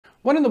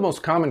One of the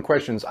most common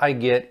questions I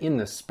get in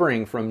the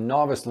spring from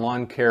novice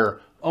lawn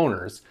care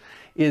owners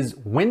is,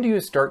 when do you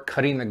start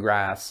cutting the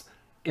grass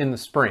in the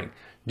spring?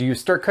 Do you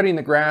start cutting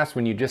the grass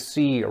when you just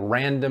see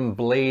random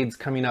blades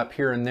coming up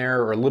here and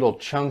there, or little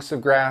chunks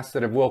of grass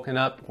that have woken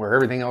up where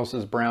everything else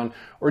is brown?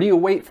 Or do you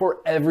wait for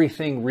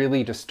everything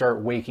really to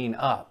start waking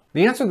up?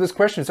 The answer to this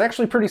question is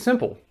actually pretty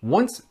simple.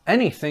 Once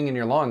anything in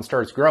your lawn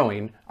starts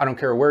growing, I don't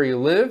care where you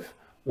live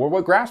or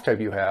what grass type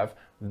you have,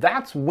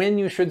 that's when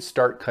you should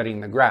start cutting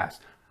the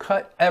grass.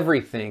 Cut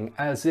everything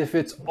as if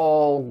it's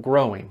all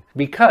growing,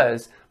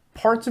 because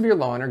parts of your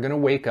lawn are going to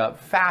wake up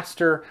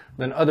faster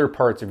than other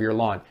parts of your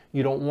lawn.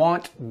 You don't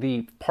want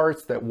the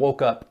parts that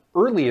woke up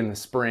early in the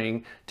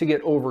spring to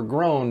get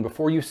overgrown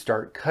before you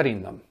start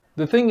cutting them.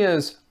 The thing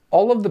is,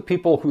 all of the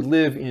people who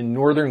live in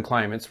northern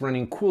climates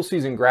running cool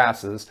season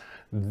grasses,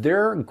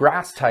 their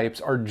grass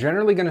types are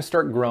generally going to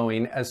start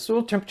growing as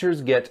soil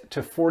temperatures get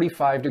to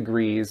 45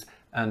 degrees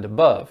and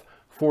above.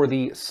 For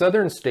the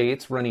southern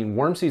states running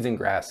warm season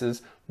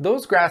grasses,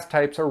 those grass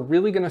types are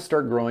really going to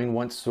start growing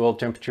once soil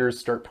temperatures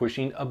start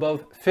pushing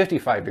above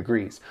 55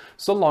 degrees,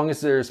 so long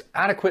as there's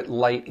adequate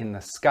light in the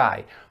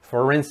sky.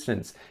 For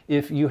instance,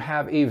 if you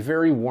have a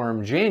very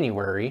warm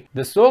January,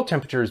 the soil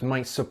temperatures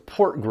might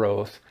support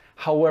growth.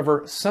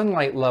 However,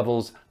 sunlight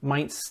levels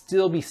might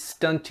still be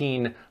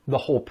stunting the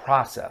whole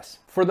process.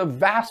 For the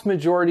vast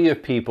majority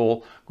of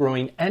people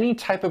growing any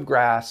type of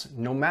grass,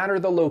 no matter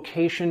the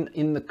location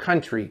in the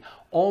country,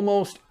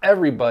 almost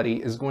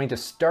everybody is going to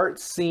start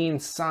seeing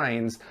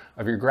signs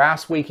of your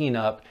grass waking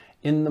up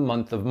in the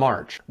month of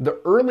March. The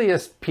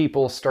earliest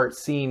people start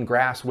seeing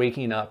grass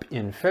waking up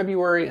in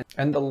February,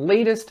 and the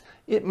latest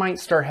it might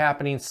start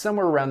happening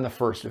somewhere around the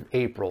 1st of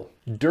April.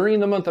 During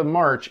the month of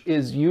March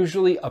is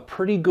usually a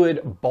pretty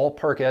good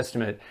ballpark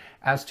estimate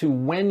as to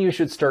when you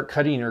should start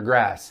cutting your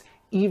grass,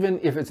 even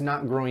if it's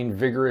not growing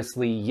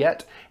vigorously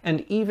yet,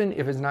 and even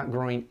if it's not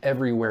growing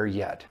everywhere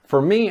yet.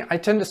 For me, I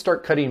tend to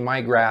start cutting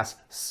my grass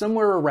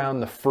somewhere around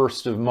the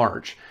 1st of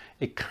March.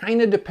 It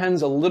kind of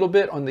depends a little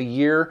bit on the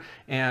year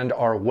and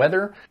our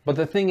weather, but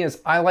the thing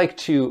is, I like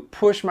to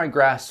push my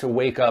grass to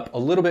wake up a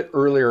little bit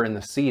earlier in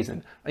the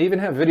season. I even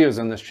have videos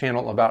on this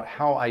channel about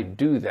how I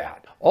do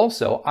that.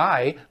 Also,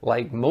 I,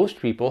 like most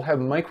people, have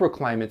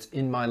microclimates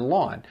in my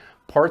lawn.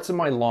 Parts of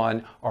my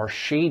lawn are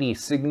shady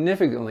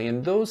significantly,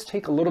 and those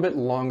take a little bit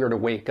longer to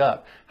wake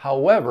up.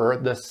 However,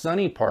 the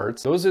sunny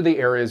parts, those are the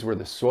areas where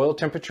the soil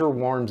temperature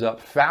warms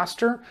up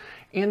faster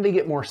and they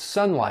get more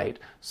sunlight,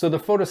 so the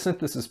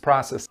photosynthesis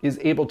process is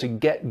able to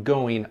get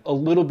going a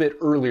little bit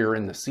earlier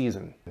in the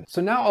season. So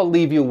now I'll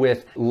leave you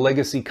with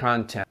legacy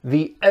content,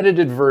 the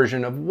edited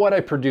version of what I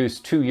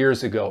produced 2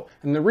 years ago.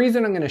 And the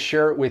reason I'm going to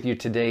share it with you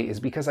today is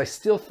because I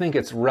still think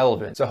it's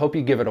relevant, so I hope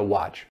you give it a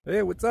watch.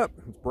 Hey, what's up?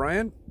 It's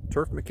Brian,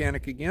 turf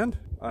mechanic again.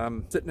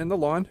 I'm sitting in the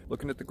lawn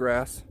looking at the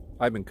grass.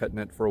 I've been cutting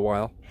it for a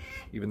while,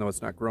 even though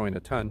it's not growing a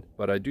ton.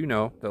 But I do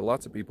know that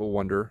lots of people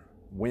wonder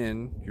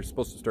when you're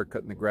supposed to start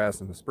cutting the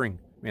grass in the spring.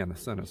 Man, the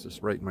sun is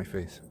just right in my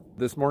face.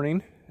 This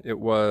morning, it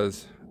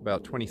was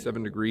about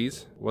 27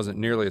 degrees. It wasn't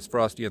nearly as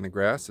frosty on the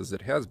grass as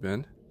it has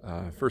been.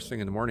 First thing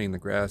in the morning, the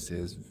grass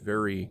is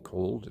very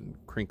cold and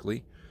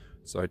crinkly.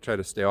 So I try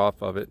to stay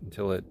off of it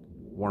until it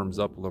warms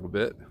up a little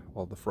bit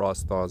while the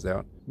frost thaws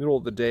out. Middle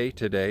of the day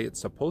today,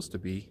 it's supposed to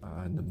be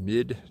in the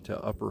mid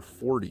to upper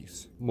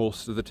 40s.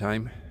 Most of the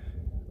time,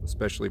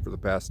 especially for the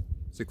past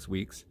 6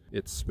 weeks,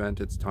 it's spent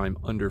its time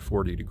under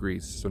 40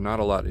 degrees, so not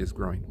a lot is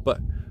growing. But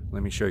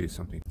let me show you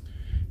something.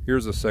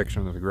 Here's a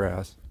section of the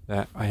grass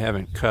that I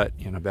haven't cut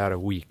in about a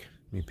week.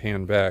 Let me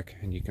pan back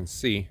and you can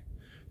see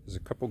there's a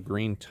couple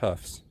green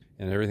tufts,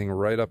 and everything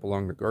right up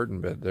along the garden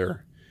bed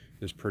there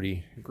is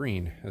pretty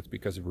green. That's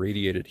because of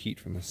radiated heat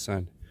from the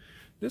sun.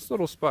 This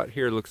little spot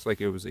here looks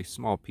like it was a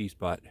small pea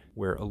spot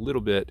where a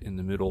little bit in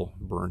the middle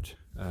burnt.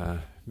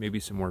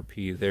 Maybe some more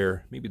pea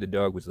there. Maybe the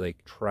dog was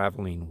like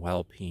traveling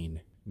while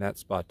peeing. That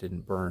spot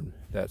didn't burn.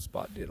 That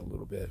spot did a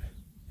little bit.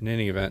 In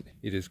any event,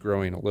 it is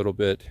growing a little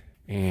bit.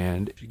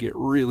 And if you get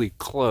really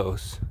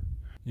close,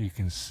 you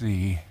can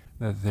see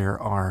that there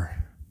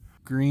are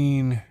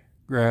green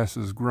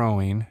grasses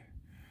growing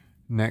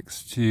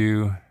next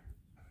to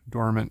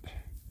dormant,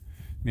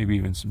 maybe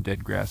even some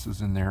dead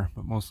grasses in there,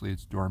 but mostly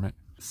it's dormant.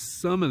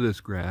 Some of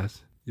this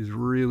grass is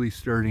really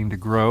starting to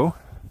grow,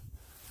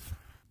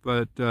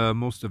 but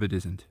most of it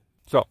isn't.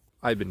 So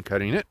I've been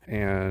cutting it,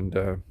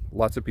 and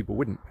lots of people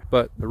wouldn't.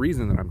 But the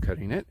reason that I'm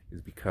cutting it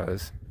is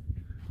because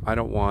I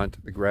don't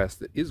want the grass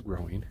that is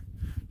growing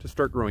to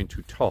start growing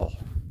too tall.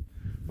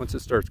 Once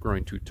it starts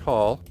growing too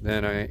tall,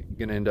 then I'm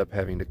going to end up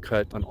having to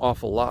cut an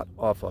awful lot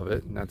off of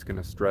it, and that's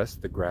going to stress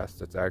the grass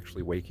that's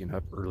actually waking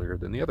up earlier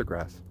than the other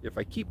grass. If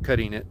I keep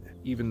cutting it,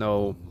 even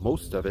though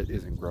most of it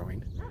isn't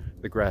growing,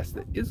 the grass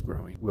that is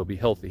growing will be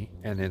healthy,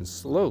 and then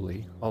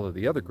slowly all of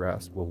the other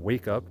grass will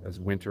wake up as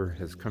winter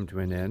has come to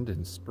an end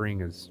and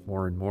spring is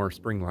more and more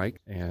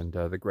spring-like, and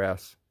the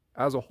grass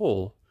as a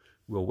whole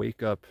will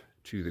wake up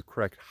to the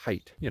correct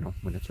height, you know,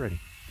 when it's ready.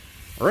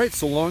 All right,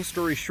 so long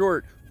story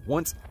short,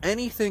 Once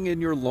anything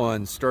in your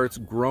lawn starts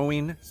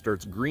growing,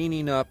 starts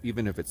greening up,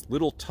 even if it's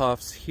little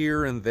tufts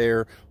here and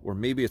there, or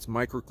maybe it's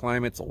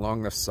microclimates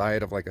along the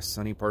side of like a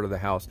sunny part of the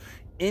house,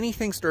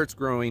 anything starts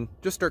growing,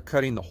 just start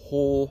cutting the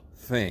whole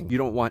thing. You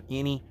don't want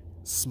any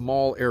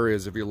small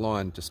areas of your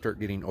lawn to start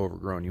getting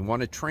overgrown. You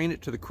want to train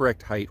it to the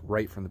correct height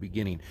right from the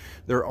beginning.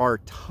 There are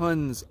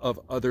tons of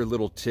other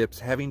little tips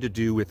having to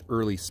do with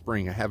early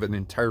spring. I have an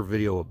entire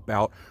video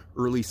about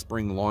early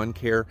spring lawn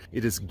care.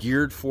 It is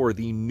geared for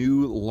the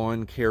new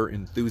lawn care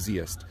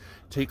enthusiast.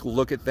 Take a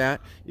look at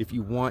that. If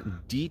you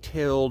want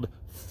detailed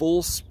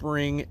full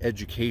spring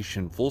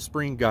education, full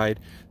spring guide,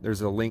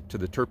 there's a link to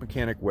the Turf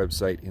Mechanic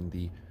website in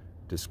the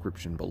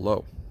description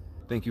below.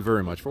 Thank you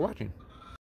very much for watching.